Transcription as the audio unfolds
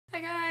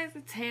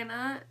guys, it's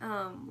Hannah.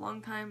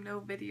 Long time no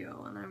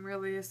video, and I'm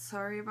really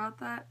sorry about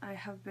that. I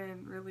have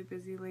been really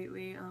busy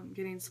lately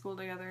getting school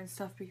together and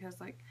stuff because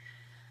like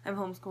I'm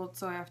homeschooled,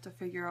 so I have to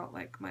figure out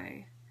like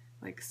my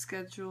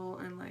schedule,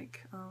 and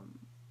like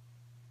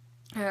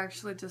I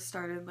actually just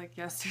started like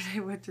yesterday,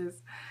 which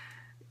is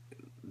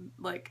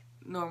like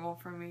normal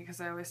for me because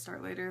I always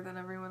start later than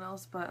everyone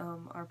else, but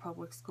our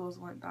public schools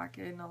went back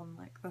in on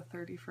like the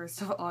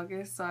 31st of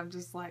August, so I'm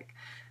just like,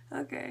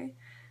 okay.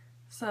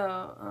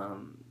 So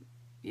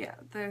yeah,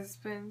 there's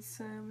been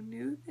some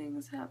new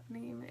things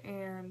happening,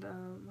 and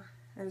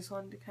I just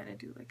wanted to kind of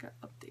do like an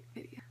update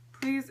video.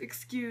 Please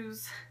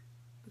excuse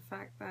the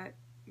fact that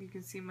you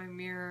can see my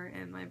mirror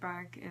and my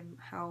back and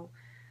how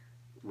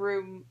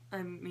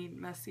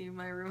messy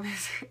my room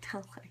is right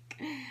now.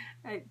 Like,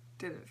 I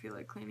didn't feel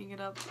like cleaning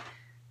it up.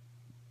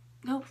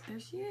 Nope,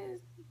 there she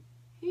is.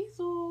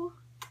 Hazel.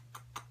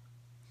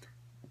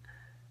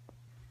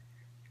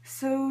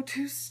 So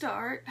to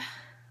start,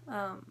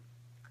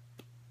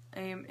 I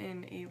am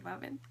in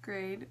 11th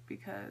grade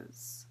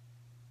because,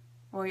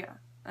 well yeah,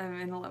 I'm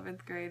in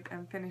 11th grade.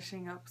 I'm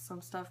finishing up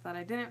some stuff that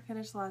I didn't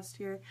finish last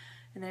year,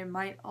 and I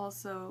might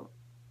also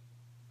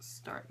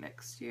start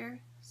next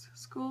year,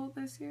 school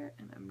this year,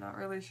 and I'm not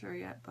really sure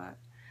yet, but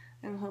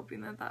I'm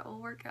hoping that that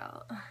will work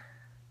out.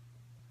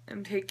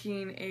 I'm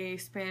taking a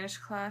Spanish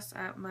class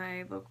at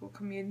my local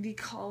community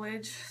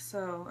college,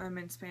 so I'm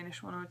in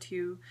Spanish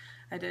 102.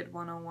 I did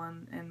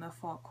 101 in the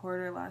fall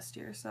quarter last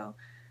year, so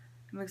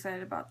I'm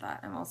excited about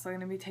that. I'm also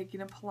going to be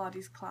taking a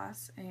Pilates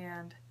class,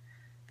 and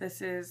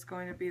this is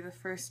going to be the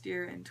first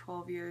year in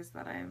 12 years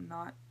that I am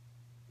not,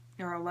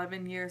 or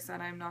 11 years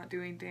that I'm not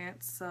doing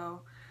dance,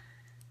 so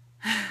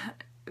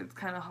it's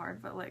kind of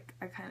hard, but like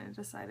I kind of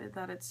decided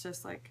that it's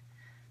just like,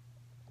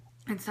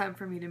 it's time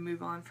for me to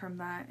move on from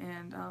that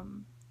and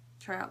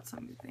try out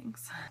some new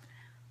things.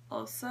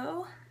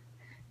 Also,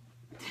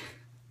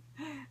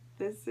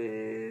 this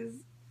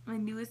is my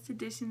newest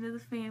addition to the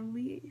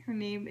family. Her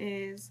name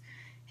is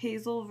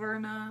Hazel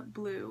Verna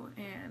Blue,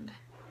 and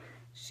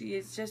she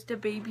is just a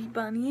baby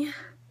bunny.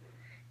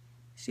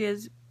 She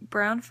has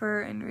brown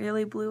fur and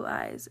really blue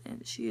eyes,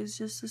 and she is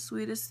just the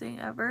sweetest thing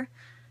ever.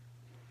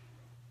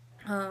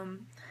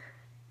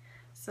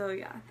 So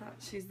yeah, I thought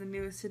she's the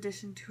newest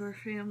addition to her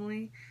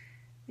family,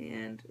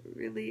 and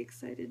really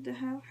excited to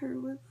have her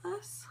with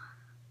us.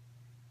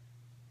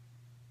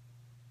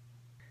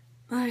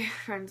 My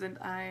friends and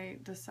I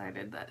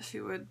decided that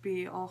she would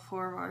be all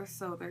four of ours.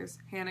 So there's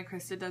Hannah,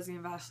 Krista, Desi,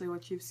 and Vashley,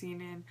 which you've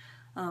seen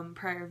in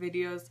prior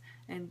videos,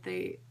 and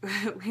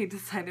we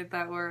decided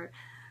that we're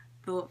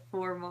the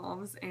four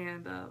moms,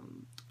 and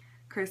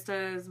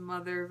Krista is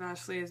mother,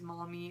 Vashley is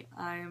mommy,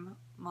 I'm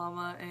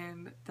mama,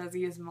 and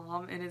Desi is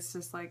mom, and it's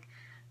just like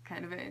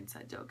kind of an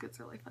inside joke. It's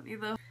really funny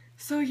though.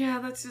 So yeah,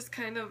 that's just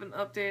kind of an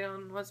update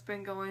on what's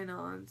been going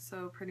on.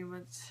 So pretty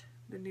much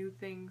the new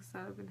things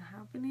that have been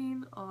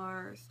happening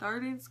are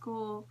starting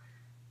school,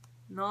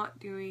 not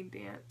doing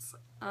dance,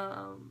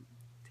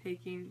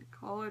 taking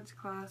college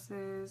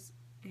classes,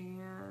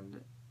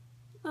 and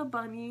a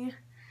bunny.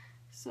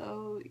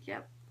 So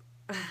yep.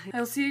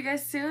 I'll see you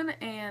guys soon,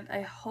 and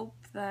I hope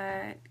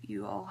that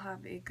you all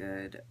have a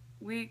good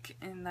week,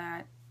 and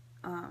that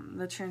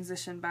the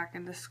transition back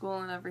into school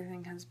and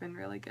everything has been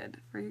really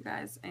good for you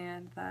guys,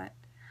 and that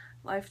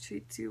life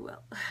treats you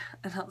well.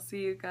 And I'll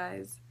see you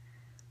guys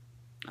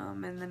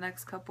in the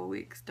next couple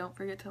weeks. Don't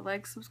forget to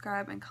like,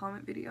 subscribe, and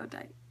comment video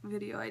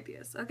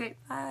ideas. Okay,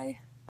 bye!